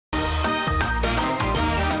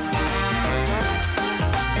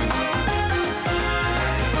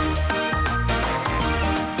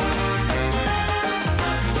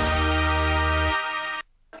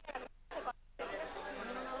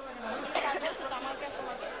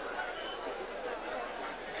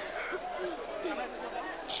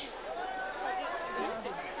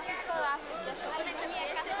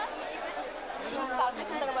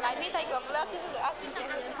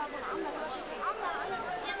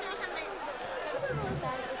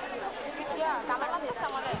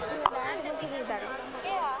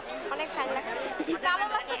অনেক ফাইন লাগছে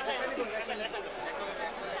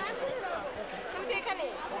তুমি তো এখানে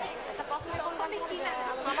আচ্ছা প্রথমে কোন কি না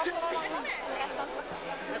আমার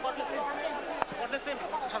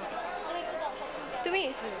তুমি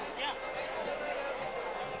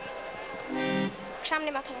সামনে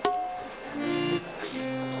মাথা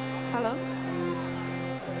হ্যালো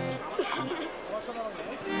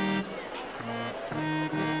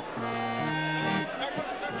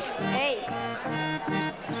এই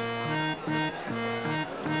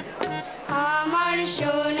আমার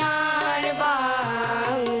সোনার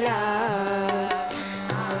বাংলা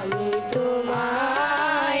আমি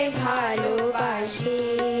তোমায় ভালোবাসি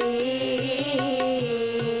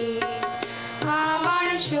আমার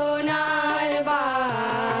সোনার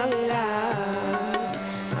বাংলা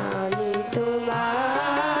আমি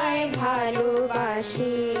তোমায়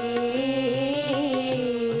ভালোবাসি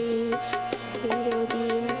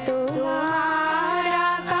চিরদিন তোমার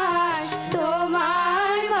আকাশ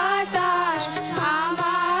তোমার বাতাস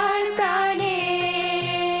আমার প্রাণে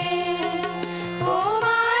ও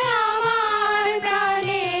মায় আমার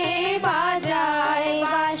প্রাণে বাজায়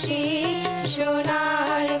বাঁশি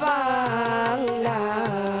সোনার বাংলা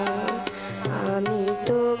আমি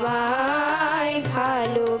তোমায়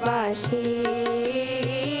ভালোবাসি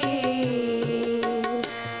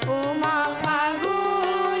ও মা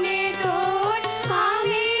ফাগুনে তোর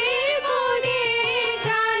আমের বনে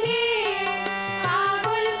প্রাণে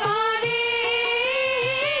পাগল করে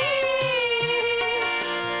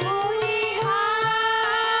মনে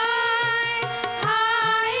হায়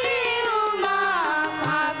হায় রে ও মা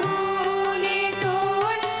ফাগুনে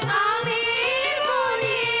তোর আমের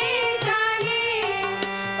বনে প্রাণে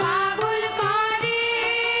পাগল করে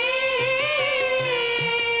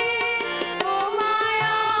ও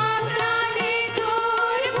মায়া প্রাণে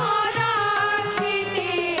তোর ভরা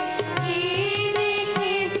খেতে কি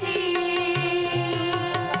দেখেছি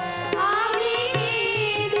আমি কি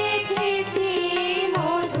দেখেছি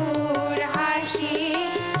মধুর হাসি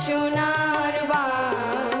সোনার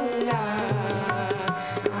বাংলা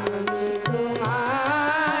আমি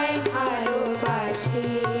তোমায় ভালোবাসি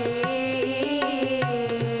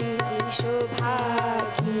শোভা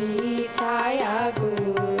কি ছায়া গো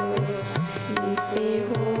কি স্নেহ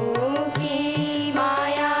কি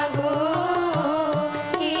মায়া গো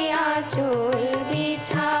কি আঁচল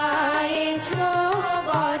বিছায়েছ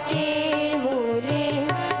বটের মূলে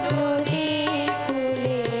নদীর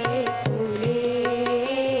কূলে কূলে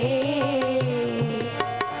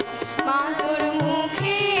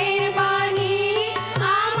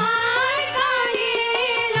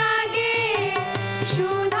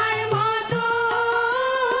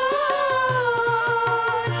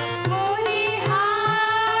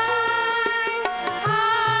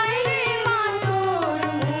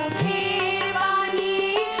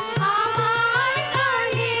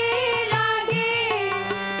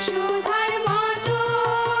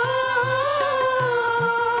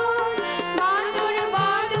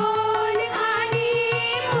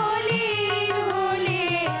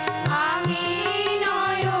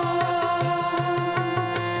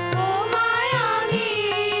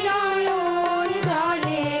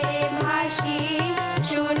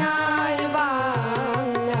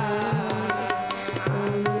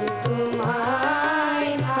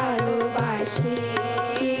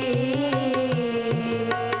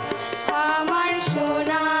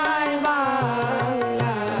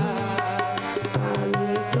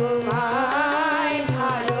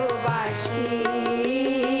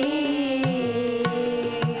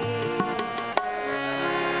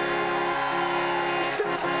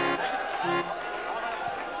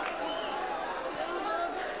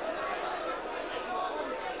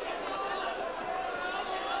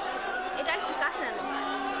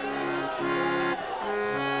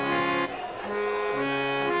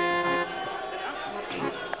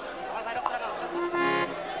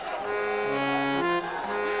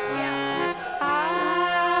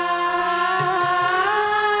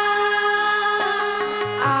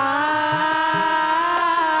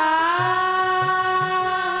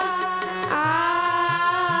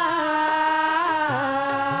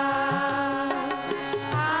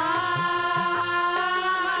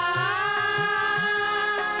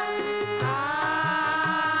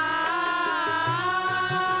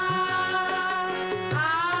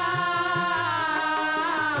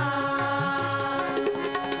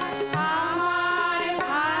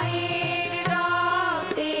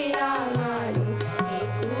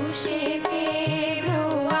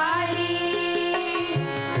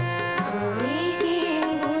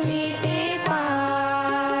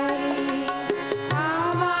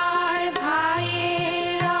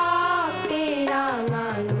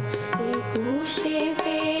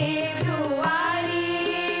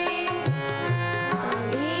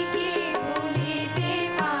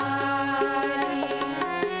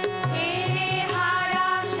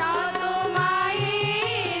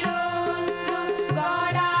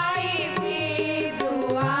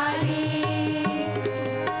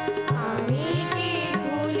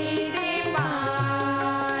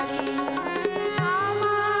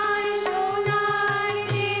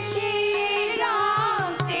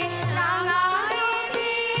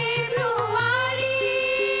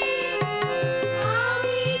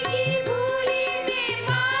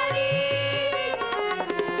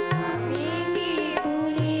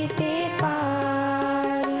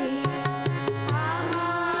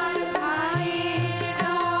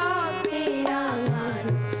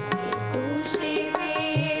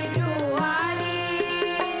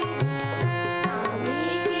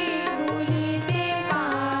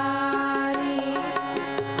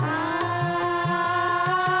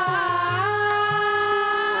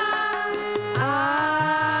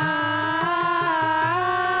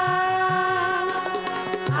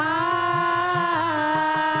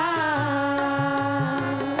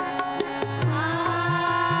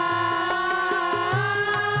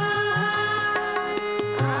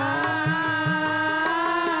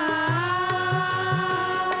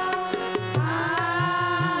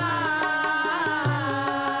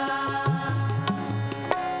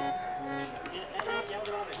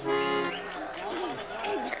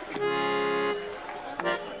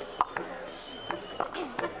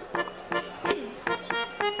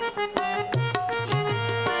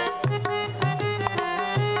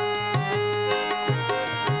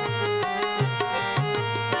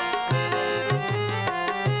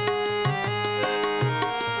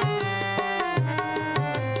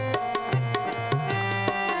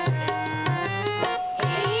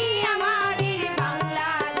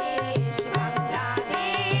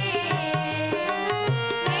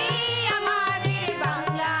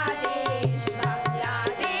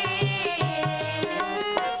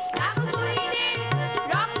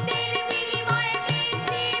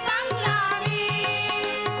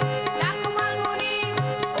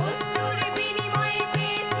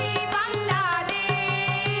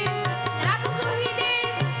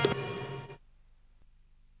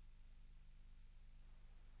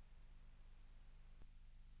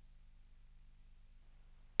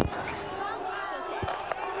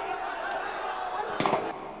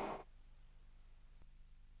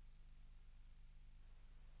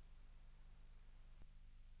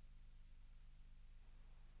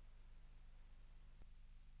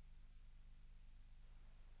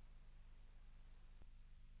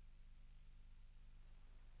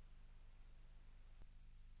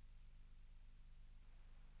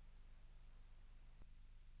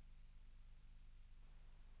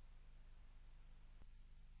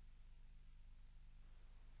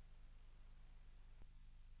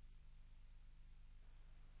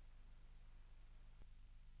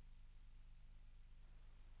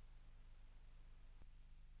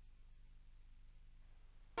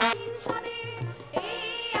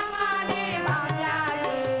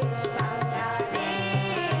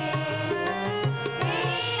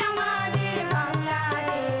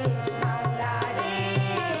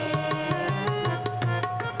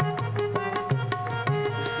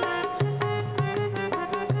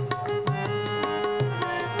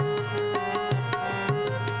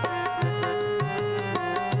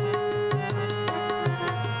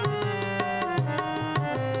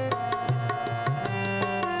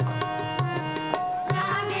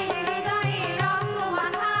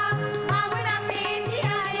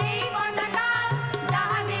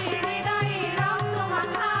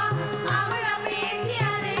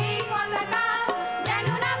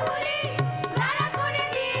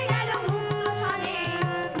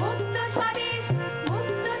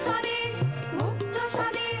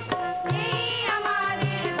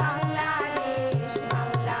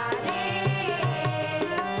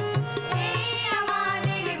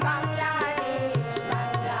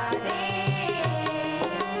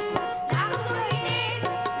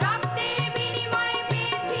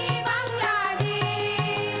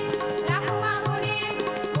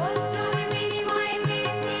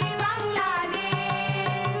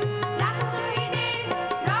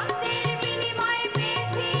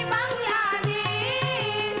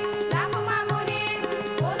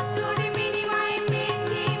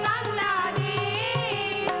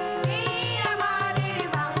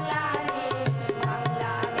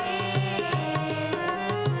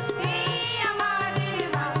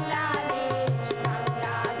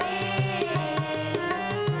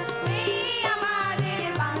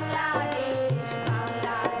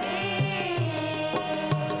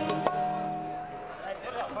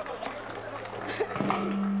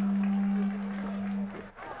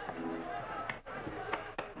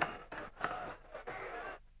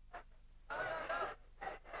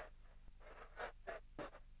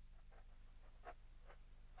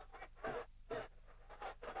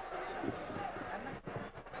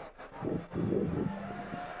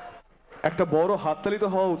একটা বড় হাততালি তো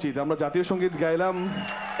হওয়া উচিত। আমরা জাতীয় সঙ্গীত গাইলাম,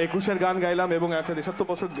 21-এর গান গাইলাম এবং একটা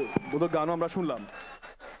দেশাত্মবোধক গানও আমরা শুনলাম।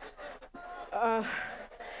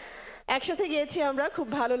 একসাথে গিয়েছি আমরা, খুব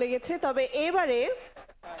ভালো লেগেছে। তবে এবারে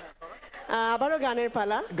আবারও গানের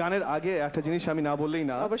পালা। গানের আগে একটা জিনিস আমি না বললেই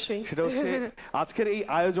না, অবশ্যই, সেটা হচ্ছে আজকের এই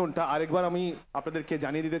আয়োজনটা আরেকবার আমি আপনাদেরকে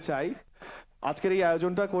জানিয়ে দিতে চাই। আজকের এই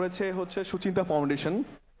আয়োজনটা করেছে হচ্ছে সুচিন্তা ফাউন্ডেশন।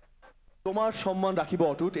 তোমার সম্মান রাখিব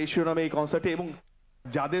অটুট এই শিরোনামে এই কনসার্টে, এবং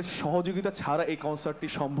যাদের সহযোগিতা ছাড়া এই কনসার্টটি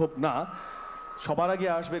সম্ভব না, সবার আগে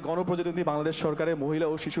আসবে গণপ্রজাতন্ত্রী বাংলাদেশ সরকারের মহিলা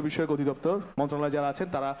ও শিশু বিষয়ক অধিদপ্তর মন্ত্রণালয় যারা আছেন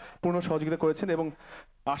তারা পূর্ণ সহযোগিতা করেছেন। এবং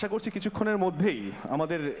আশা করছি কিছুক্ষণের মধ্যেই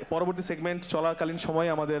আমাদের পরবর্তী সেগমেন্ট চলাকালীন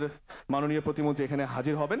সময়ে আমাদের মাননীয় প্রতিমন্ত্রী এখানে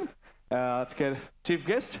হাজির হবেন, আজকের চিফ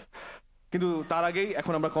গেস্ট। কিন্তু তার আগেই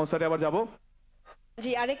এখন আমরা কনসার্টে আবার যাব।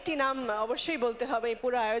 জি, আরেকটি নাম অবশ্যই বলতে হবে এই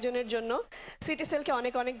পুরো আয়োজনের জন্য। সিটি সেলকে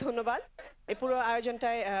অনেক অনেক ধন্যবাদ এই পুরো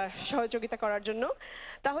আয়োজনটায় সহযোগিতা করার জন্য।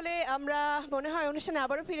 তাহলে আমরা মনে হয় অনুষ্ঠানে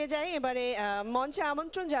আবারও ফিরে যাই। এবারে মঞ্চে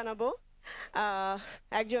আমন্ত্রণ জানাবো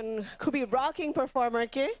একজন খুবই রকিং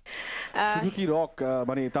পারফর্মারকে। শুধু কি রক,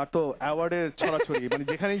 মানে তার তো অ্যাওয়ার্ডের ছড়াছড়ি, মানে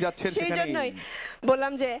যেখানেই যাচ্ছেন সেই জন্যই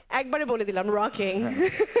বললাম যে একবারে বলে দিলাম rocking.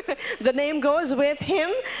 The name goes with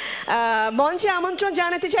him. মঞ্চে আমন্ত্রণ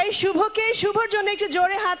জানাতে চাই শুভকে। শুভর জন্য একটু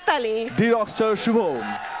জোরে হাততালি। দি রকস্টার শুভ।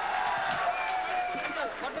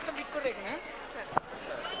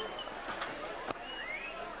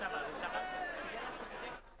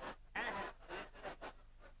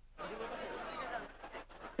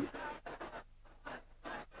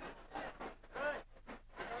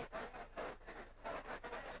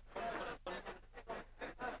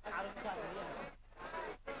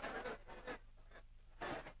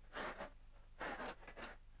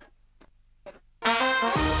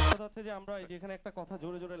 হচ্ছে যে আমরা এখানে একটা কথা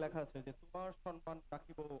জোরে জোরে লেখা আছে যে তোমার সম্মান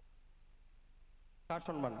রাখিব। কার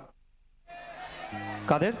সম্মান?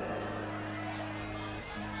 কাদের?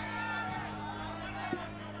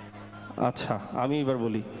 আচ্ছা, আমি এবার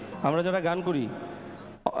বলি। আমরা যারা গান করি,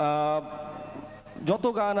 যত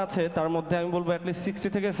গান আছে তার মধ্যে আমি বলবো অ্যাটলিস্ট 60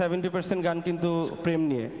 থেকে 70% গান কিন্তু প্রেম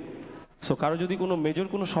নিয়ে। সো কারো যদি কোনো মেজর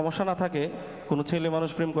কোনো সমস্যা না থাকে, কোনো ছেলে মানুষ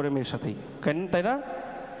প্রেম করে মেয়ের সাথেই, কেন তাই না?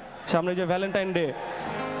 সামনে যে ভ্যালেন্টাইন ডে,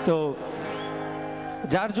 তো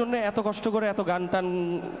যার জন্য এত কষ্ট করে এত গান টান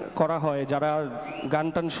করা হয়, যারা গান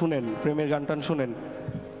টান শুনেন, প্রেমের গান টান শুনেন,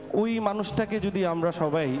 ওই মানুষটাকে যদি আমরা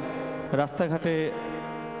সবাই রাস্তাঘাটে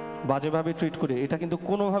বাজেভাবে ট্রিট করি, এটা কিন্তু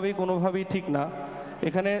কোনোভাবেই ঠিক না।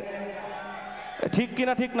 এখানে ঠিক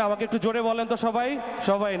কিনা ঠিক না আমাকে একটু জোরে বলেন তো সবাই।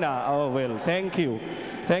 সবাই না? ও ওয়েল, থ্যাংক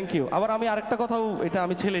ইউ। আবার আমি আরেকটা কথাও, এটা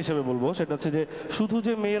আমি ছেলে হিসেবে বলবো, সেটা হচ্ছে যে শুধু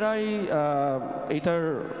যে মেয়েরাই এইটার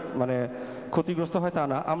মানে ক্ষতিগ্রস্ত হয় তা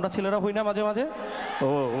না, আমরা ছেলেরা হই না মাঝে মাঝে? ও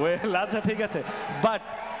ওয়েল, আচ্ছা ঠিক আছে। বাট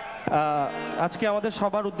আজকে আমাদের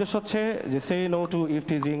সবার উদ্দেশ্য হচ্ছে যে say no two eve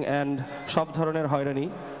teasing and সব ধরনের হয়রানি।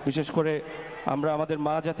 বিশেষ করে আমরা আমাদের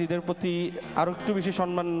মা জাতিদের প্রতি আরও একটু বেশি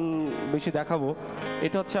সম্মান বেশি দেখাবো।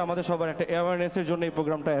 এটা হচ্ছে আমাদের সবার একটা অ্যাওয়ারনেসের জন্য এই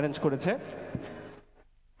প্রোগ্রামটা অ্যারেঞ্জ করেছে।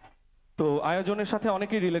 তো আয়োজনের সাথে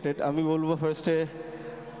অনেকেই রিলেটেড। আমি বলবো ফার্স্টে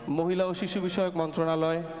মহিলা ও শিশু বিষয়ক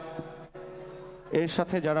মন্ত্রণালয়, এর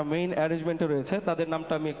সাথে যারা মেইন অ্যারেঞ্জমেন্টে রয়েছে তাদের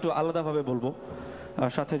নামটা আমি একটু আলাদাভাবে বলবো,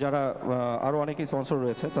 আর সাথে যারা আরও অনেকেই স্পন্সর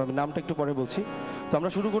রয়েছে, তো আমি নামটা একটু পরে বলছি। তো আমরা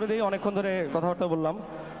শুরু করে দিই, অনেকক্ষণ ধরে কথাবার্তা বললাম।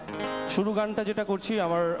 শুরু গানটা যেটা করছি,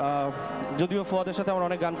 আমার যদিও ফুয়াদের সাথে আমার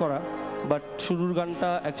অনেক গান করা, বাট শুরুর গানটা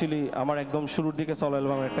অ্যাকচুয়ালি আমার একদম শুরুর দিকে সলো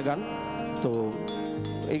অ্যালবামের একটা গান। তো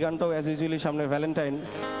এই গানটাও অ্যাজ ইউজুয়ালি সামনে ভ্যালেন্টাইন,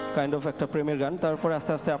 কাইন্ড অফ একটা প্রেমের গান। তারপরে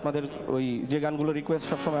আস্তে আস্তে আপনাদের ওই যে গানগুলো রিকোয়েস্ট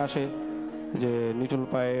সবসময় আসে যে নিটল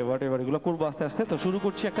পায়ে হোয়াট এভার, এগুলো করবো আস্তে আস্তে। তো শুরু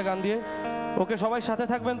করছি একটা গান দিয়ে। ওকে, সবাই সাথে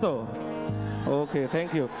থাকবেন তো? ওকে,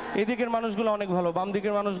 থ্যাংক ইউ। এই দিকের মানুষগুলো অনেক ভালো, বাম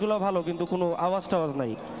দিকের মানুষগুলো ভালো, কিন্তু কোনো আওয়াজ টাওয়াজ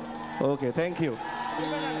নাই। ওকে, থ্যাংক ইউ।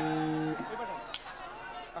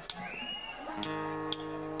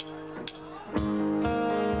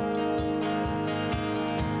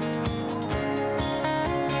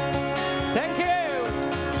 Thank you.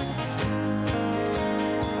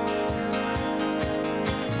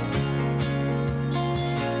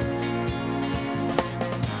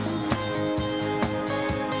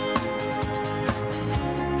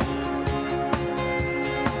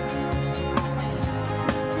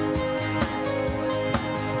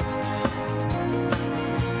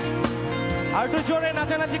 আর একটু জোরে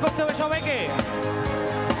নাচানাচি করতে হবে সবাইকে।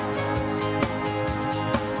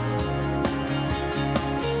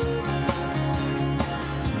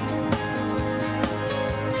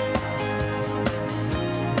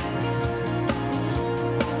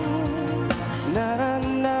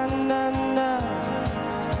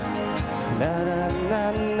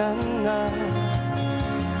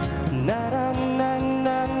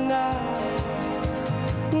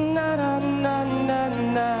 Na na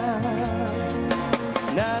na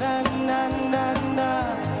na na na na na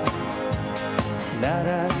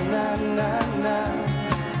na na na na na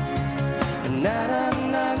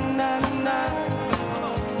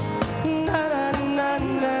na na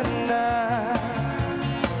na na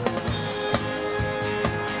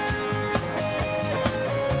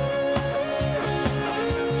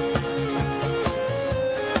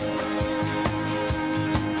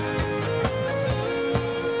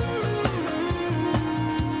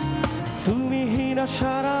তুমি হীনা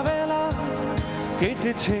সারা বেলা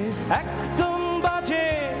কেটেছে একদম বাজে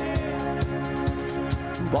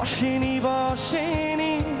বসেনি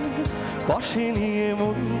বসেনি বসেনি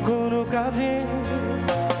এমন কোনো কাজে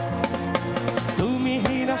তুমি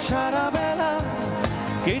হীনা সারা বেলা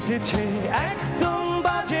কেটেছে একদম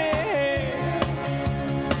বাজে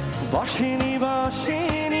বসেনি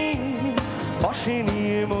বসেনি বসেনি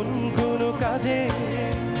এমন কোনো কাজে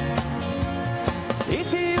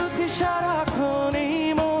ইতি উতি সারাক্ষণ এই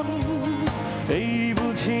মন এই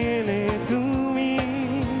বুঝিয়ে তুমি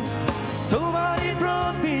তোমারই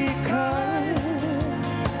প্রতীক্ষায়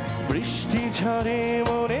বৃষ্টি ঝরে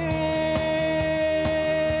মনে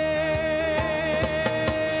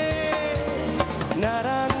না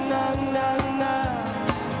না না না না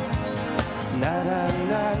না না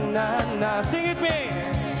না না না sing it me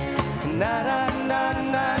na na na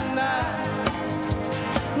na na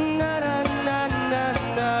na na na na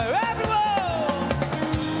na everyone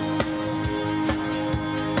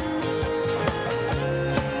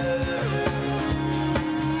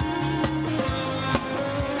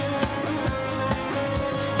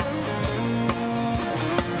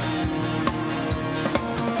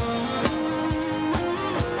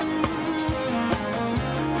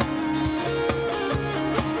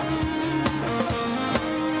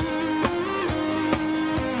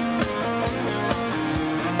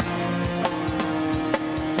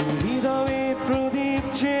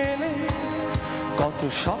কত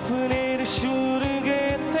স্বপ্নের সুর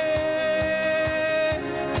গেতে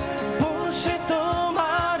বসে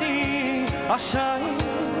তোমারই আশায়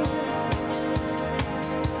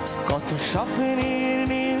কত স্বপ্নের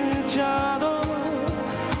নীল চাদর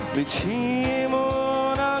বিছিয়ে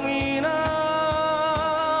মন আঙিনায়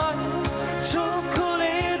চোখ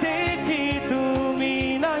খুলে দেখি তুমি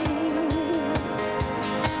নাই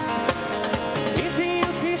ইতি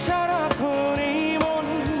উতি সারাক্ষণ এই মন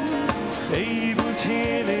এই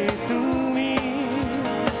বুঝিয়ে তুমি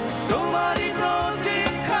তোমারই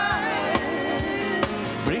প্রতীক্ষায়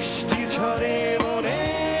বৃষ্টি ঝরে মনে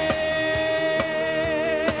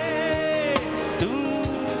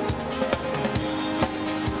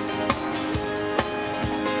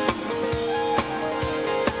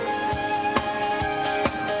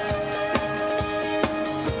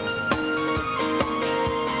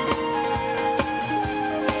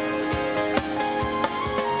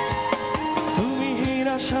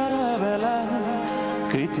সারা বেলা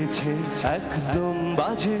কেটেছে একদম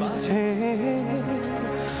বাজে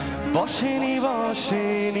বসেনি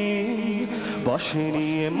বসেনি বসেনি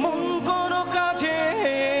এমন কোনো কাজে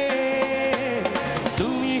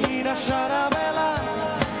তুমি হীরা সারা বেলা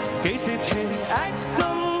কেটেছে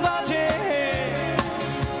একদম বাজে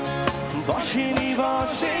বসেনি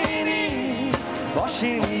বসেনি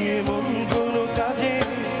বসেনি এমন কোনো কাজে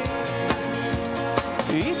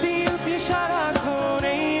ইতি উতি সারাক্ষণ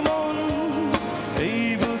এই মন এই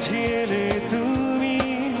বুঝিয়ে তুমি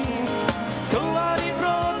তোমারই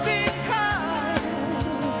প্রতীক্ষায়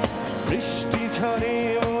বৃষ্টি ঝরে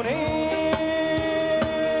মনে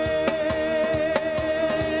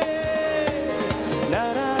না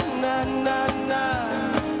না না না না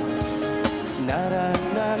না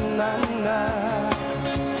না না না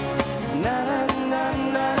না না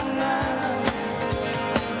না না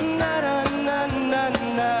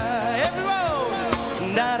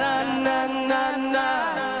na na na na na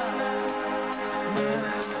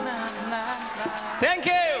thank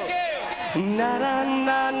you na na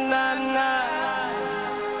na na na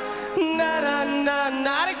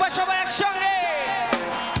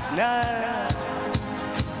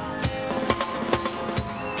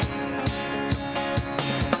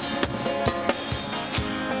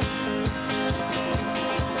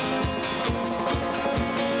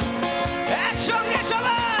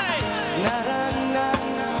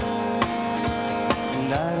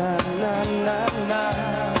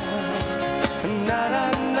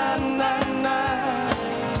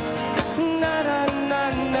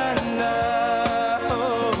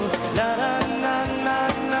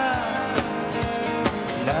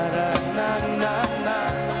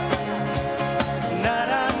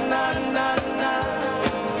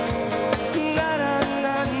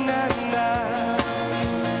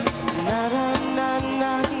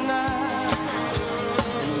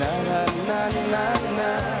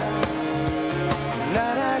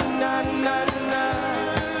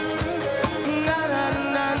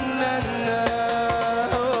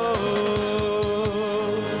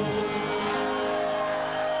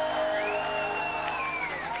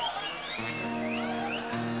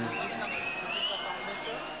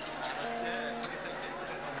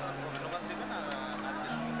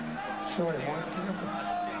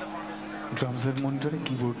ড্রামসের মনিটরে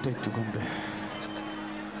কিবোর্ডটা একটু কমবে।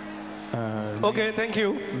 ওকে, থ্যাংক ইউ।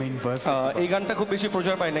 মেইন ফার্স্ট এই গানটা খুব বেশি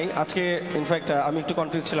প্রচার পায় নাই আজকে। ইনফ্যাক্ট আমি একটু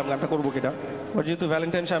কনফিউজ ছিলাম গানটা করবো কিনা, বাট যেহেতু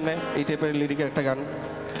ভ্যালেন্টাইন সামনে, এই টাইপের লিরিকের একটা গান।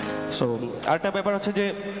 সো আরেকটা ব্যাপার হচ্ছে যে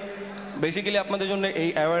বেসিক্যালি আপনাদের জন্য এই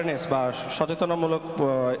অ্যাওয়ারনেস বা সচেতনামূলক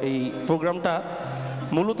এই প্রোগ্রামটা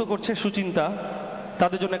মূলত করছে সুচিন্তা।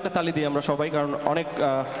 তাদের জন্য একটা তালি দিই আমরা সবাই, কারণ অনেক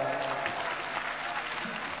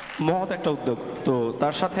মহৎ একটা উদ্যোগ। তো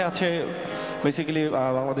তার সাথে আছে বেসিক্যালি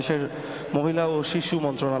বাংলাদেশের মহিলা ও শিশু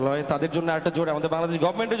মন্ত্রণালয়, তাদের জন্য একটা জোরে, আমাদের বাংলাদেশ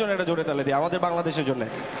গভর্নমেন্টের জন্য একটা জোরে তালে দিই, আমাদের বাংলাদেশের জন্য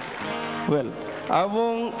ওয়েল।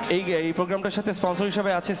 এবং এই প্রোগ্রামটার সাথে স্পন্সর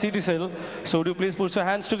হিসেবে আছে city sell. So would you please put your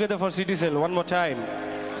hands together for city sell one more time.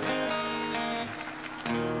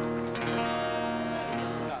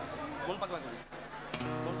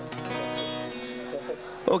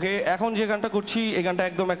 ওকে, এখন যে গানটা করছি এই গানটা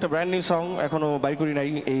একদম একটা ব্র্যান্ড নিউ সং, এখনো বাই করি নাই,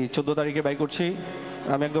 এই 14 তারিখে বাই করছি।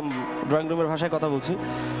 আমি একদম ড্রয়িং রুমের ভাষায় কথা বলছি।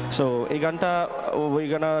 সো এই গানটা ওই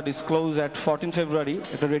গানা ডিসক্লোজ অ্যাট 14 ফেব্রুয়ারি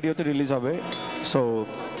একটা রেডিওতে রিলিজ হবে। সো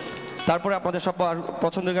তারপরে আপনাদের সব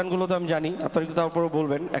পছন্দের গানগুলো তো আমি জানি, আপনারা কিন্তু তারপরে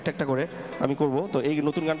বলবেন একটা একটা করে, আমি করব। তো এই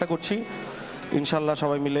নতুন গানটা করছি, ইনশাল্লাহ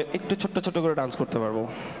সবাই মিলে একটু ছোট্ট ছোট্ট করে ডান্স করতে পারবো।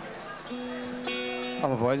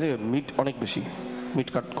 আমার ভয়েসে মিট অনেক বেশি, মিট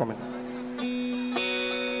কাট কমে।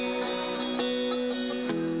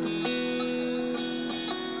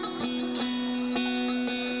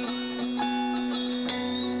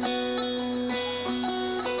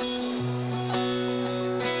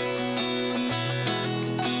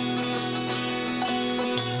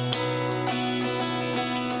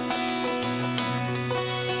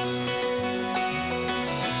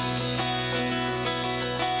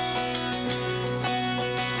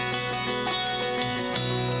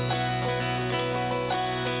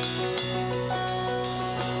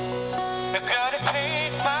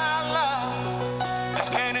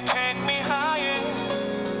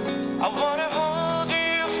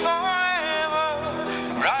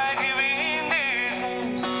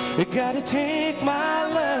 You gotta take my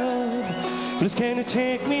love, please can you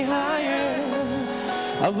take me higher?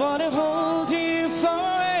 I wanna hold you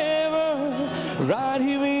forever, right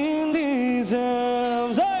here in these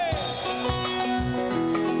arms. Hey!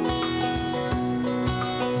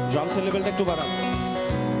 Drums level একটু বাড়ান।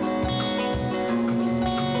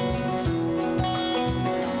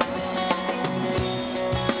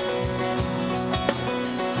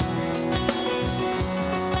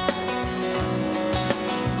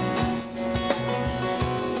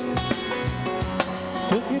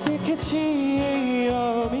 তোকে দেখেছি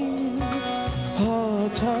আমি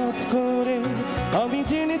হঠাৎ করে, আমি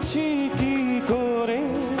জেনেছি কি করে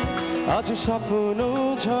আজ স্বপ্ন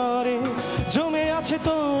ঝরে জমে আছে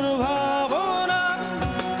তোর ভাবনা,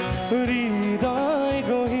 হৃদয়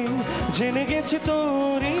গহীন জেনে গেছে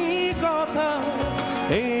তোরই কথা,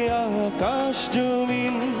 এই আকাশ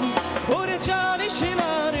জমিন। ওরে জানিস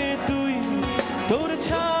না রে তুই তোর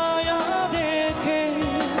ছায়া দেখে,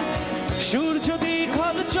 সূর্য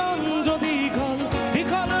দীঘল চন্দ্র দীঘল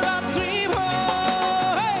দীঘল রাত্রি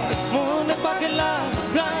ভোর। মন পাগলা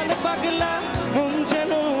প্রাণ পাগলা, মন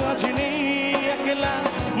যেন আজ নেই একলা,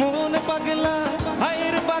 মন পাগলা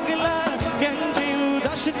হায়ের পাগলা, কেন যে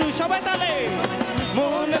উদাস তুই, সবাই তালে।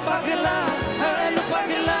 মন পাগলা প্রাণ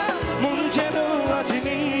পাগলা, মন যেন আজ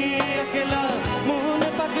নেই একলা, মন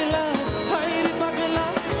পাগলা হায়ের পাগলা,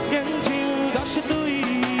 কেন যে উদাস তুই।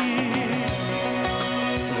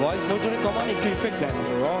 ভয়েস মোটরে কমান একটু ইফেক্ট দেন,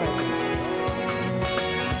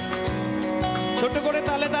 ছোট করে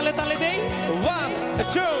তালে তালে তালে দেই। 1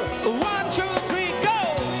 2 1 2 3 গো।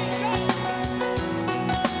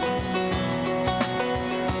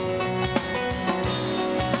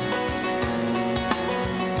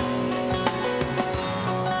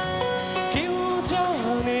 কেউ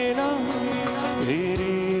জানে না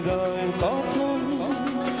হৃদয় কথন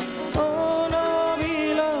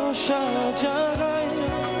অনাবিলাসা জাগায়,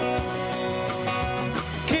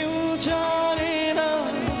 কেউ জানে না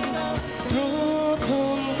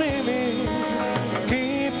প্রথম প্রেমে কে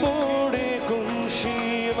পড়ে কোন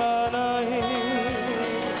সীমানায়।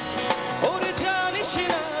 ওরে জানিস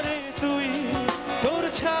না রে তুই তোর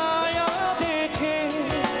ছায়া দেখে,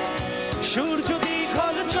 সূর্য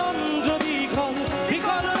দীঘল চন্দ্র দীঘল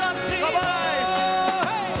দীঘল রাত্রি।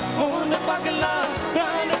 মন পাগলা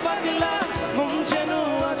প্রাণ পাগলা, মন যেন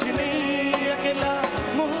আজ নেই একলা,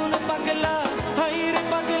 মন পাগলা হাইরে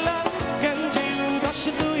পাগলা, কেন যে উদাস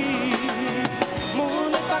তুই।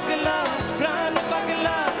 মন পাগলা প্রাণ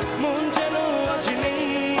পাগলা, মন যেন আজ নেই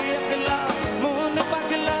একলা, মন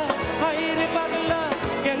পাগলা হাইরে পাগলা,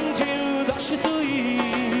 কেন যে উদাস তুই।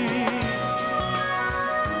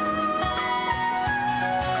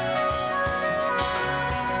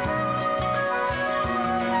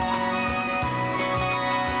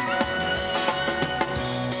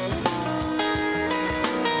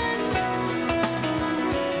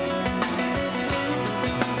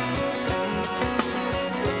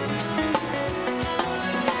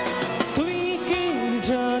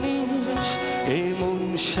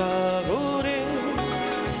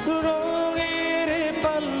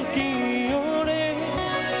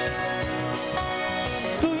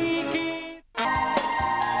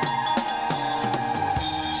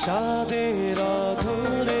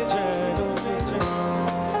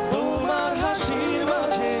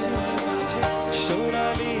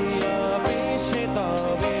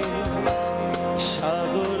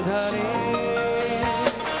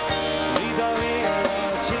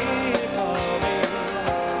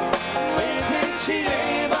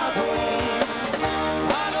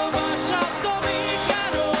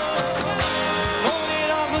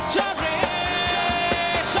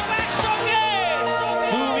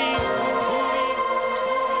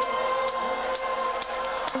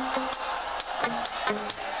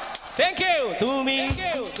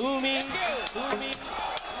 তুমি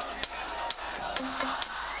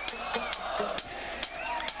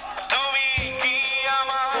কি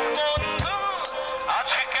আমার বন্ধু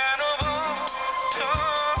আছে কেন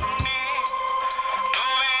বলছনি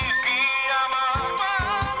তুমি কি আমার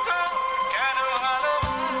বন্ধু কেন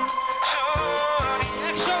ভালোবাসনি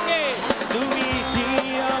একসঙ্গে তুমি কি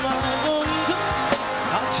আমার বন্ধু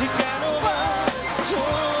আছি কেন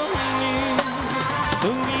বাঁচনি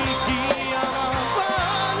তুমি কি আমার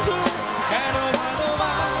বন্ধু কেন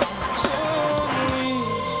ভালোবাসনি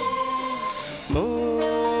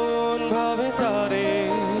মন ভাবে তারে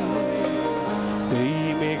এই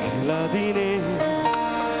মেঘলা দিনে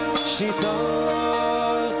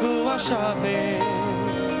শীতল কুয়াশাতে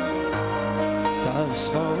তার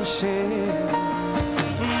স্পর্শে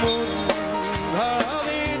মন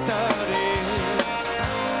ভাবে তারে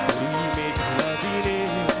এই মেঘলা দিনে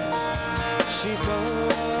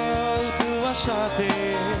শীতল কুয়াশাতে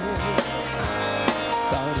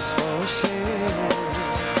তার স্পর্শে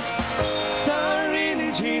তার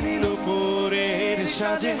রিনঝিন নুপুরের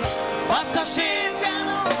সাজে বাতাসে যেন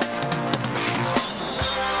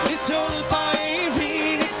নিচল পায়ে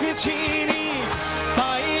ভিড় চিনি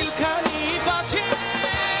পাইল খানি বাজে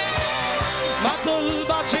মাদল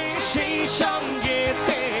বাজে সেই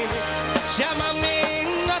সঙ্গেতে শ্যামা মেঘ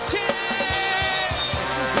নাচে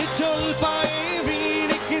নিচল পায়ে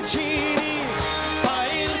ভিড় চিনি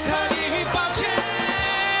পাইল খানি বাজে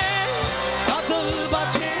মাদল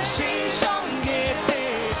বাজে সেই সঙ্গেতে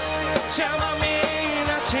শ্যামা মেঘ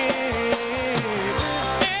নাচে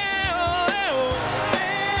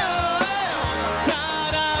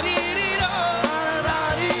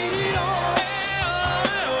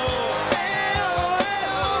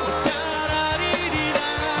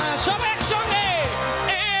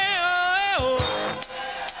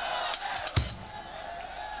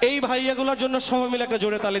এই ভাইয়াগুলোর জন্য সবাই মিলে একটা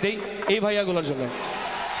জোরে তালি দেই এই ভাইয়াগুলোর জন্য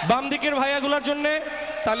বাম দিকের ভাইয়াগুলোর জন্য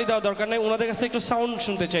তালি দেওয়া দরকার নেই ওনাদের কাছে একটু সাউন্ড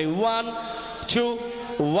শুনতে চাই 1 2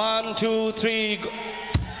 1 2 3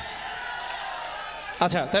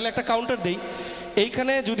 আচ্ছা তাহলে একটা কাউন্টার দেই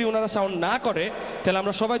এইখানে যদি ওনারা সাউন্ড না করে তাহলে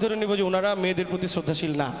আমরা সবাই ধরে নিব যে ওনারা মেয়েদের প্রতি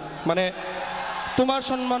শ্রদ্ধাশীল না মানে তোমার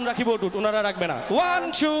সম্মান রাখিব টুট ওনারা রাখবে না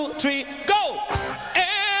 1 2 3 গো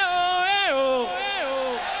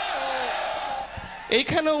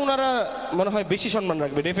এইখানেও ওনারা মনে হয় বেশি সম্মান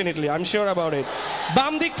রাখবে definitely I am sure about it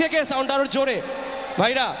বাম দিক থেকে সাউন্ড আরো জোরে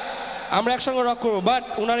ভাইরা আমরা একসঙ্গে রক করবো বাট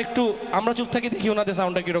ওনার একটু আমরা চুপ থাকি দেখি ওনাদের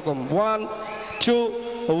সাউন্ডটা কিরকম 1 2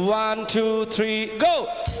 1 2 3 গো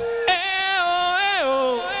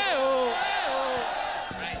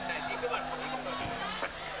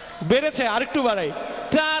বেড়েছে আরেকটু বাড়াই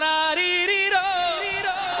তারারিরিরো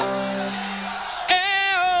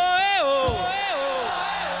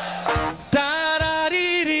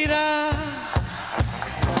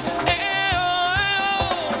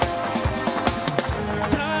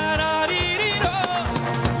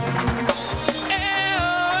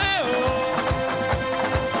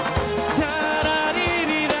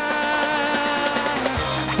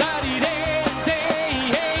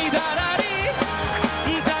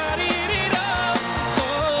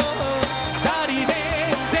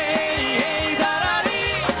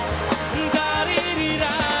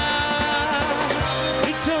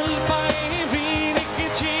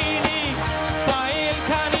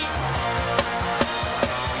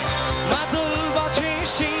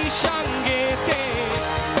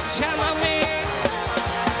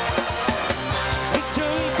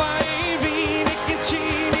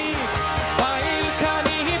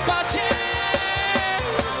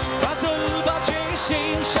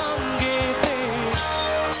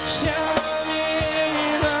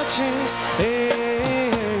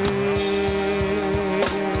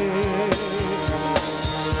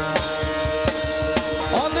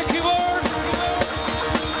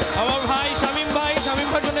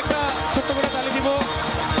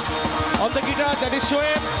On the guitar, that is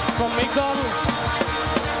Shoaib from Migdal.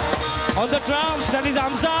 On the drums, that is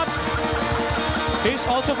Amzad. He's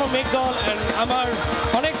also from Migdal. And Amar,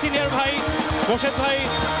 Onek senior bhai, Moshed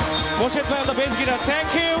bhai on the bass guitar. Thank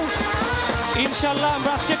you. Inshallah,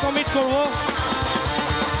 আমরা আজকে commit করব।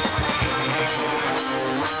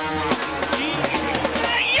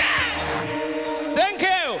 Thank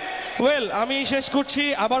you. Well, আমি শেষ করছি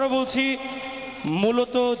আবারও বলছি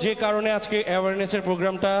মূলত যে কারণে আজকে অ্যাওয়ারনেসের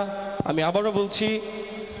প্রোগ্রামটা আমি আবারও বলছি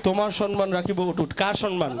তোমার সম্মান রাখিব অটুট কার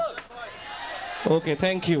সম্মান ওকে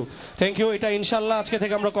থ্যাংক ইউ এটা ইনশাআল্লাহ আজকে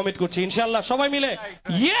থেকে আমরা কমিট করছি ইনশাআল্লাহ সবাই মিলে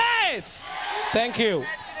yes thank you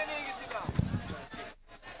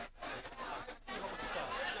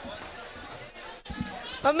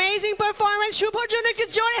amazing performance শুভর জন্য একটু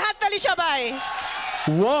জোরে হাততালি সবাই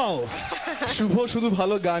ওয়াও, শুভ শুধু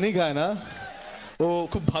ভালো গানই গায় না, ও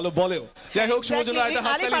খুব ভালো বলেও। যাই হোক, শুভর জন্য একটা আলিফ,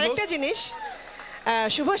 হাততালি হোক। আরেকটা জিনিস,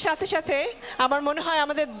 শুভর সাথে সাথে আমার মনে হয়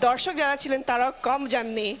আমাদের দর্শক যারা ছিলেন তারাও কম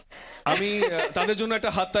জাননি। আমি তাদের জন্য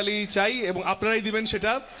একটা হাততালি চাই এবং আপনারাই দিবেন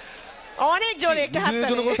সেটা। অনেক জোরে একটা দুজনের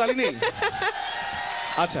জন্য কোনো হাততালি। তালি নেই?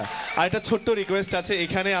 আচ্ছা, আর একটা ছোট্ট রিকোয়েস্ট আছে।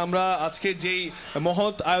 এখানে আমরা আজকে যেই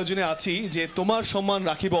মহৎ আয়োজনে আছি, যে তোমার সম্মান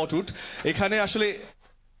রাখিব অটুট, এখানে আসলে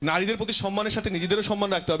নারীদের প্রতি সম্মানের সাথে নিজেদেরও সম্মান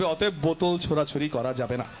রাখতে হবে, অতএব বোতল ছোড়াছড়ি করা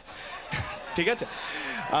যাবে না। ঠিক আছে?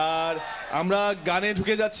 আর আমরা গানে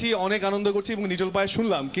ঢুকে যাচ্ছি, অনেক আনন্দ করছি এবং নিটল পায়ে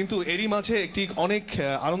শুনলাম, কিন্তু এরই মাঝে একটি অনেক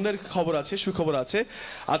আনন্দের খবর আছে, সুখবর আছে।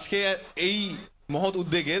 আজকে এই মহৎ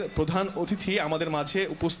উদ্যোগের প্রধান অতিথি আমাদের মাঝে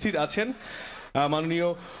উপস্থিত আছেন মাননীয়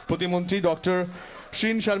প্রতিমন্ত্রী ডক্টর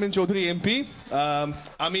শিরিন শারমিন চৌধুরী এমপি।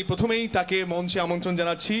 আমি প্রথমেই তাকে মঞ্চে আমন্ত্রণ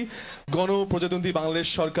জানাচ্ছি গণপ্রজাতন্ত্রী বাংলাদেশ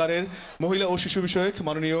সরকারের মহিলা ও শিশু বিষয়ক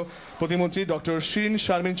মাননীয় প্রতিমন্ত্রী ডক্টর শিরিন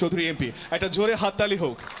শারমিন চৌধুরী এমপি। একটা জোরে হাততালি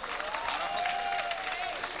হোক।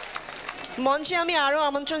 মঞ্চে আমি আরো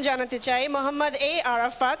আমন্ত্রণ জানাতে চাই মোহাম্মদ এ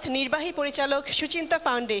আরাফাত, নির্বাহী পরিচালক সুচিন্তা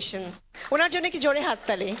ফাউন্ডেশন, ওনার জন্য কি জোরে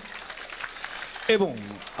হাততালি। এবং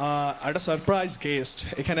একটা সারপ্রাইজ গেস্ট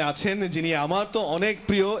এখানে আছেন, যিনি আমার তো অনেক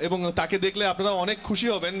প্রিয় এবং তাকে দেখলে আপনারা অনেক খুশি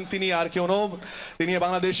হবেন। তিনি আর কেউ নন, তিনি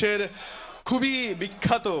বাংলাদেশের খুবই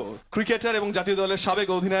বিখ্যাত ক্রিকেটার এবং জাতীয় দলের সাবেক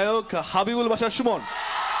অধিনায়ক হাবিবুল বাশার সুমন।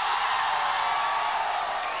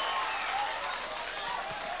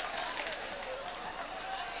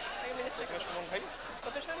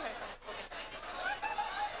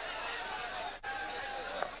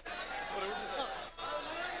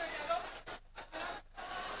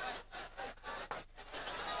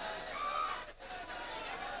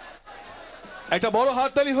 একটা বড়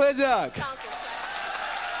হাততালি হয়ে যাক।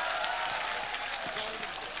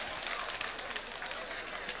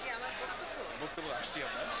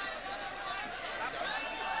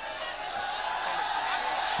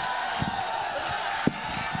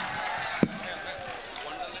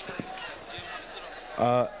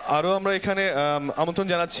 আরো আমরা এখানে আমন্ত্রণ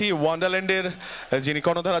জানাচ্ছি ওয়ান্ডারল্যান্ডের যিনি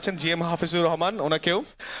কর্ণধার আছেন জিএম হাফিজুর রহমান, ওনাকেও।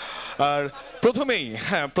 আর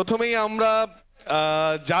প্রথমেই আমরা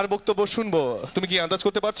যার বক্তব্য শুনবো, তুমি কি আন্দাজ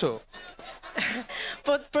করতে পারছো?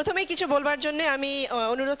 প্রথমেই কিছু বলবার জন্য আমি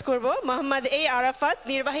অনুরোধ করব মোহাম্মদ এ আরাফাত,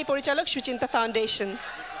 নির্বাহী পরিচালক সুচিন্তা ফাউন্ডেশন।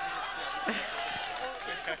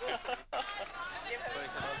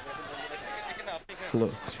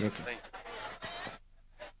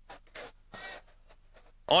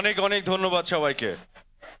 অনেক অনেক ধন্যবাদ সবাইকে।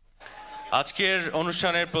 আজকের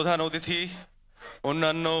অনুষ্ঠানের প্রধান অতিথি,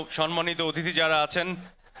 অন্যান্য সম্মানিত অতিথি যারা আছেন,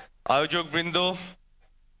 আয়োজক বৃন্দ,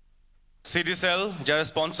 সিটি সেল যারা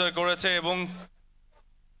স্পন্সর করেছে, এবং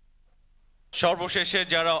সর্বশেষে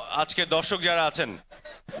যারা আজকে দর্শক যারা আছেন,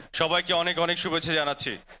 সবাইকে অনেক অনেক শুভেচ্ছা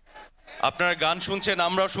জানাচ্ছি। আপনারা গান শুনছেন,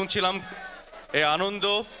 আমরাও শুনছিলাম। এই আনন্দ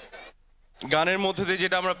গানের মধ্যে দিয়ে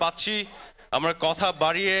যেটা আমরা পাচ্ছি, আমরা কথা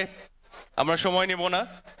বাড়িয়ে আমরা সময় নেব না।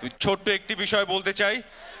 ছোট্ট একটি বিষয় বলতে চাই,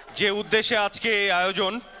 যে উদ্দেশ্যে আজকে এই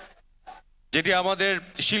আয়োজন, যেটি আমাদের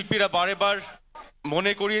শিল্পীরা বারেবার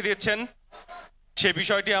মনে করিয়ে দিচ্ছেন, সে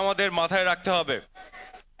বিষয়টি আমাদের মাথায় রাখতে হবে।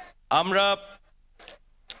 আমরা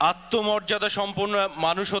আত্মমর্যাদা সম্পন্ন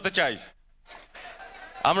মানুষ হতে চাই।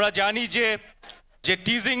 আমরা জানি যে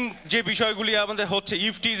টিজিং যে বিষয়গুলি আমাদের হচ্ছে,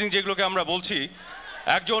 ইফ টিজিং যেগুলোকে আমরা বলছি,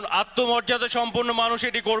 একজন আত্মমর্যাদা সম্পন্ন মানুষ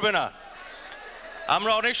এটি করবে না।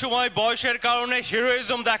 আমরা অনেক সময় বয়সের কারণে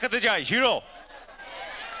হিরোইজম দেখাতে যাই,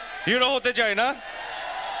 হিরো হতে চাই না।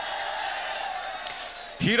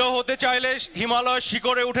 হিরো হতে চাইলে হিমালয়ের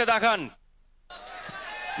শিখরে উঠে দেখান,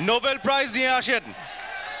 নোবেল প্রাইজ নিয়ে আসেন,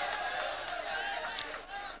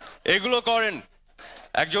 এগুলো করেন।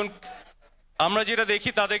 আমরা যেটা দেখি,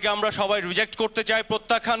 তাদেরকে আমরা সবাই রিজেক্ট করতে চাই,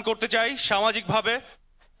 প্রত্যাখ্যান করতে চাই সামাজিকভাবে,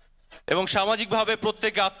 এবং সামাজিকভাবে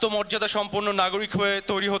প্রত্যেকে আত্মমর্যাদা সম্পন্ন নাগরিক হয়ে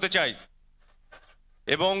তৈরি হতে চাই।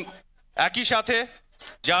 এবং একই সাথে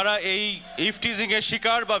যারা এই ইফ টিজিং এর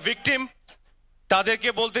শিকার বা ভিকটিম, তাদেরকে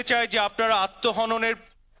বলতে চাই যে আপনারা আত্মহননের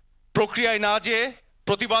প্রক্রিয়ায় না যেয়ে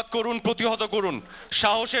প্রতিবাদ করুন, প্রতিহত করুন,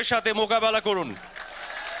 সাহসের সাথে মোকাবেলা করুন।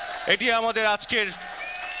 এটি আমাদের আজকের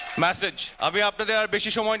মেসেজ। আমি আপনাদের আর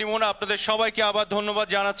বেশি সময় নিব না, আপনাদের সবাইকে আবার ধন্যবাদ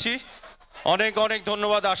জানাচ্ছি। অনেক অনেক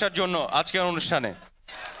ধন্যবাদ আসার জন্য আজকের অনুষ্ঠানে।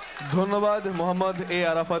 ধন্যবাদ মোহাম্মদ এ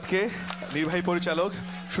আরাফাতকে, নির্বাহী পরিচালক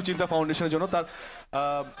সুচিন্তা ফাউন্ডেশনের জন্য। তার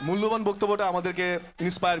মূল্যবান বক্তব্যটা আমাদেরকে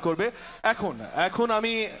ইন্সপায়ার করবে। এখন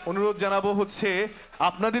আমি অনুরোধ জানাবো হচ্ছে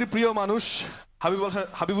আপনাদের প্রিয় মানুষ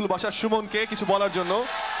হাবিবুল বাশার সুমনকে কিছু বলার জন্য।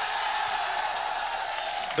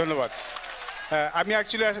 ধন্যবাদ। আমি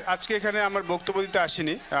অ্যাকচুয়ালি আজকে এখানে আমার বক্তব্য দিতে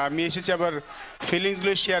আসিনি, আমি এসেছি আবার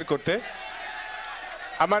ফিলিংসগুলো শেয়ার করতে।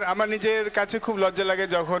 আমার আমার নিজের কাছে খুব লজ্জা লাগে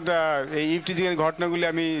যখন এই ইভটিজিং এর ঘটনাগুলি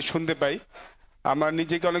আমি শুনতে পাই। আমার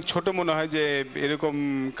নিজেকে অনেক ছোট মনে হয় যে এরকম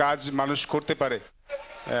কাজ মানুষ করতে পারে।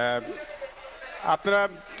 আপনারা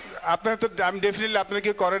আপনারা তো আমি ডেফিনেটলি আপনারা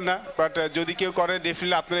কেউ করেন না, বাট যদি কেউ করে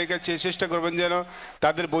ডেফিনেটলি আপনারা এটা চেষ্টা করবেন যেন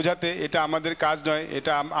তাদের বোঝাতে এটা আমাদের কাজ নয়,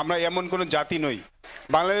 এটা আমরা এমন কোনো জাতি নই।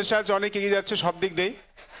 বাংলাদেশ আজ অনেক এগিয়ে যাচ্ছে সব দিক দিয়েই।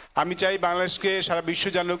 আমি চাই বাংলাদেশকে সারা বিশ্ব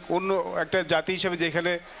জানুক অন্য একটা জাতি হিসেবে,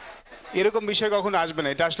 যেখানে এরকম বিষয় কখনো আসবে না।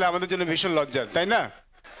 এটা আসলে আমাদের জন্য ভীষণ লজ্জার, তাই না?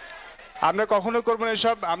 আমরা কখনো করবো না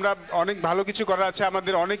এসব। আমরা অনেক ভালো কিছু করার আছে,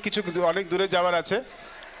 আমাদের অনেক কিছু অনেক দূরে যাওয়ার আছে।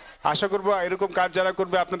 আশা করবো এরকম কাজ যারা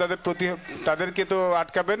করবে আপনি তাদেরকে তো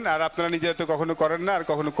আটকাবেন, আর আপনারা নিজেরা তো কখনো করেন না আর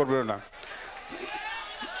কখনো করবেন না।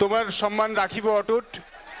 তোমার সম্মান রাখিব অটুট,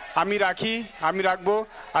 আমি রাখি, আমি রাখবো,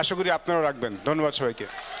 আশা করি আপনারাও রাখবেন। ধন্যবাদ সবাইকে।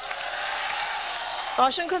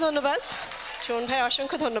 অসংখ্য ধন্যবাদ সুমন ভাই,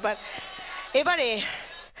 অসংখ্য ধন্যবাদ। এবারে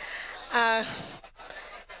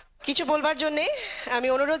কিছু বলবার জন্যে আমি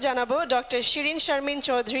অনুরোধ জানাবো doctor Shirin Sharmin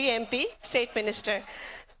Chowdhury MP, state minister.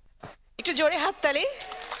 একটু জোরে হাততালি।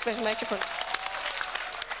 মাইক্রোফোন।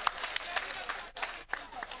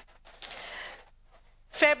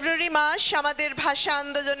 ফেব্রুয়ারি মাস আমাদের ভাষা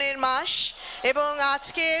আন্দোলনের মাস, এবং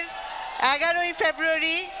আজকের 11ই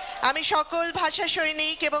ফেব্রুয়ারি আমি সকল ভাষা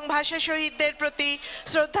সৈনিক এবং ভাষা শহীদদের প্রতি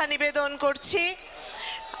শ্রদ্ধা নিবেদন করছি।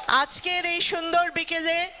 আজকের এই সুন্দর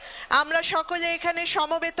বিকেলে আমরা সকলে এখানে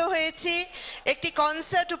সমবেত হয়েছি একটি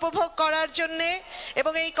কনসার্ট উপভোগ করার জন্যে,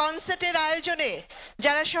 এবং এই কনসার্টের আয়োজনে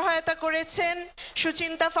যারা সহায়তা করেছেন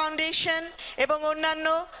সুচিন্তা ফাউন্ডেশন এবং অন্যান্য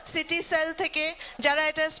সিটি সেল থেকে যারা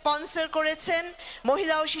এটা স্পন্সর করেছেন,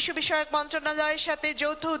 মহিলা ও শিশু বিষয়ক মন্ত্রণালয়ের সাথে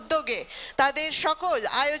যৌথ উদ্যোগে তাদের সকল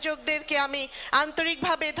আয়োজকদেরকে আমি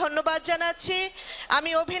আন্তরিকভাবে ধন্যবাদ জানাচ্ছি।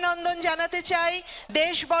 আমি অভিনন্দন জানাতে চাই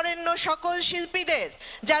দেশ বরেণ্য সকল শিল্পীদের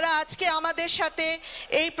যারা আজকে আমাদের সাথে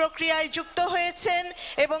এই প্রক্রিয়ায় যুক্ত হয়েছেন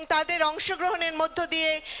এবং তাদের অংশগ্রহণের মধ্য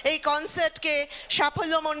দিয়ে এই কনসার্টকে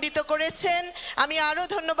সাফল্যমণ্ডিত করেছেন। আমি আরও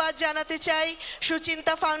ধন্যবাদ জানাতে চাই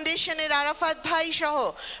সুচিন্তা ফাউন্ডেশনের আরাফাত ভাই সহ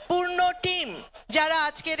পূর্ণ টিম যারা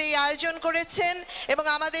আজকের এই আয়োজন করেছেন, এবং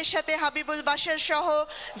আমাদের সাথে হাবিবুল বাশার সহ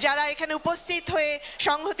যারা এখানে উপস্থিত হয়ে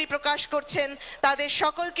সংহতি প্রকাশ করছেন তাদের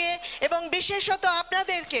সকলকে, এবং বিশেষত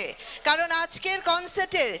আপনাদেরকে, কারণ আজকের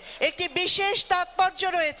কনসার্টের একটি বিশেষ তাৎপর্য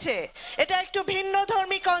রয়েছে। এটা একটু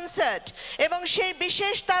ভিন্নধর্মী কনসার্ট, এবং সেই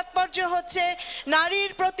বিশেষ তাৎপর্য হচ্ছে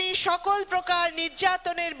নারীর প্রতি সকল প্রকার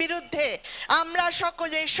নির্যাতনের বিরুদ্ধে আমরা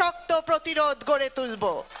সকলে শক্ত প্রতিরোধ গড়ে তুলব।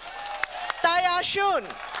 তাই আসুন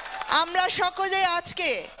আমরা সকলে আজকে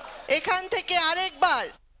এখান থেকে আরেকবার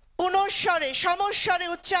পুনঃস্বরে সমস্বরে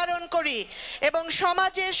উচ্চারণ করি, এবং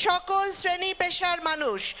সমাজের সকল শ্রেণী পেশার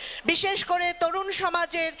মানুষ, বিশেষ করে তরুণ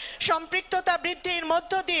সমাজের সম্পৃক্ততা বৃদ্ধির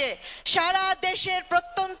মধ্য দিয়ে সারা দেশের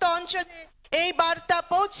প্রত্যন্ত অঞ্চলে এই বার্তা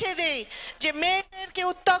পৌঁছে দেই যে মেয়েদেরকে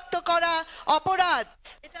উত্ত্যক্ত করা অপরাধ,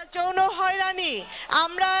 এটা যৌন হয়রানি।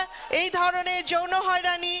 আমরা এই ধরনের যৌন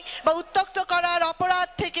হয়রানি বা উত্ত্যক্ত করার অপরাধ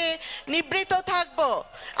থেকে নিবৃত থাকব।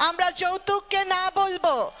 আমরা যৌতুককে না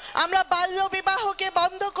বলবো, আমরা বাল্য বিবাহকে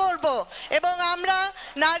বন্ধ করব, এবং আমরা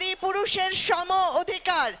নারী পুরুষের সম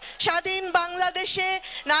অধিকার, স্বাধীন বাংলাদেশে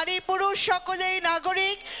নারী পুরুষ সকলেই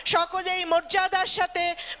নাগরিক, সকলেই মর্যাদার সাথে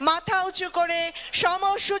মাথা উঁচু করে সম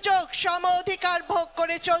সুযোগ সম অধিকার ভোগ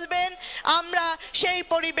করে চলবেন। আমরা সেই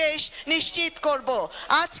পরিবেশ নিশ্চিত করব।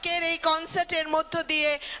 আজকের এই কনসার্টের মধ্য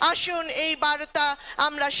দিয়ে আসুন এই বার্তা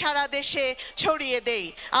আমরা সারা দেশে ছড়িয়ে দেই।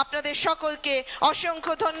 আপনাদের সকলকে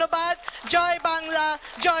অসংখ্য ধন্যবাদ। জয় বাংলা,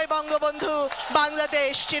 জয় বঙ্গবন্ধু,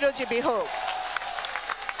 বাংলাদেশ চিরজীবী হোক।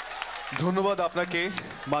 ধন্যবাদ আপনাকে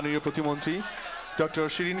মাননীয় প্রতিমন্ত্রী ডক্টর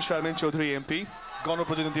শিরিন শারমিন চৌধুরী এমপি,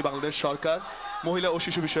 গণপ্রজাতন্ত্রী বাংলাদেশ সরকার, মহিলা ও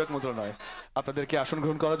শিশু বিষয়ক মন্ত্রণালয়। আপনাদেরকে আসন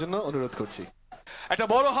গ্রহণ করার জন্য অনুরোধ করছি। একটা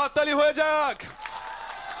বড় হাততালি হয়ে যাক।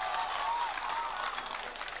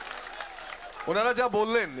 ওনারা যা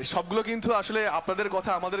বললেন সবগুলো কিন্তু আসলে আপনাদের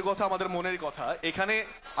কথা, আমাদের কথা, আমাদের মনের কথা। এখানে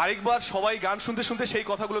আরেকবার সবাই গান শুনতে শুনতে সেই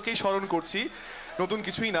কথাগুলোকেই স্মরণ করছি, নতুন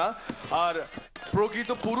কিছুই না। আর প্রকৃত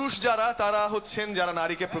পুরুষ যারা, তারা হচ্ছেন যারা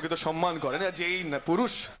নারীকে প্রকৃত সম্মান করেন। যেই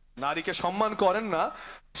পুরুষ নারীকে সম্মান করেন না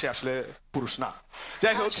সে আসলে পুরুষ না।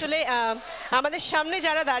 যাই হোক, আসলে আমাদের সামনে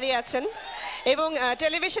যারা দাঁড়িয়ে আছেন এবং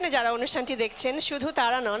টেলিভিশনে যারা অনুষ্ঠানটি দেখছেন, শুধু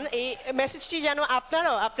তারা নন, এই মেসেজটি যেন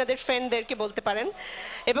আপনারাও আপনাদের ফ্রেন্ডদেরকে বলতে পারেন,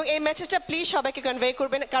 এবং এই মেসেজটা প্লিজ সবাইকে কনভে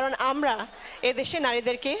করবেন, কারণ আমরা এদেশে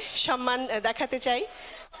নারীদেরকে সম্মান দেখাতে চাই,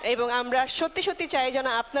 এবং আমরা সত্যি সত্যি চাই যেন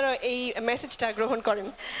আপনারা এই মেসেজটা গ্রহণ করেন।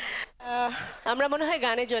 আমরা মনে হয়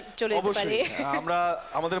গানে চলে যেতে পারি। অবশ্যই আমরা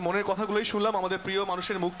আমাদের মনের কথাগুলোই শুনলাম আমাদের প্রিয়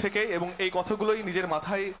মানুষের মুখ থেকে, এবং এই কথাগুলোই নিজের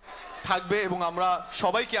মাথায় থাকবে, এবং আমরা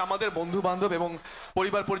সবাইকে আমাদের বন্ধু বান্ধব এবং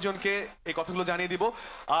পরিবার পরিজনকে এই কথাগুলো জানিয়ে দিব।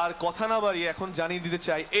 আর কথা না বাড়িয়ে এখন জানিয়ে দিতে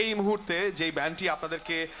চাই এই মুহূর্তে যেই ব্যান্ডটি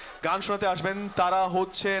আপনাদেরকে গান শোনাতে আসবেন তারা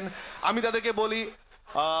হচ্ছেন, আমি তাদেরকে বলি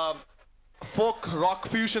ফোক রক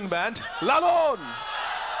ফিউশন ব্যান্ড লালন।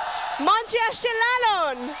 মঞ্চে আসছে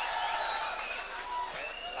লালন।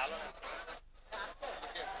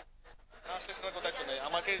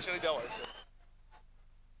 আমাকে দেওয়া হয়েছে।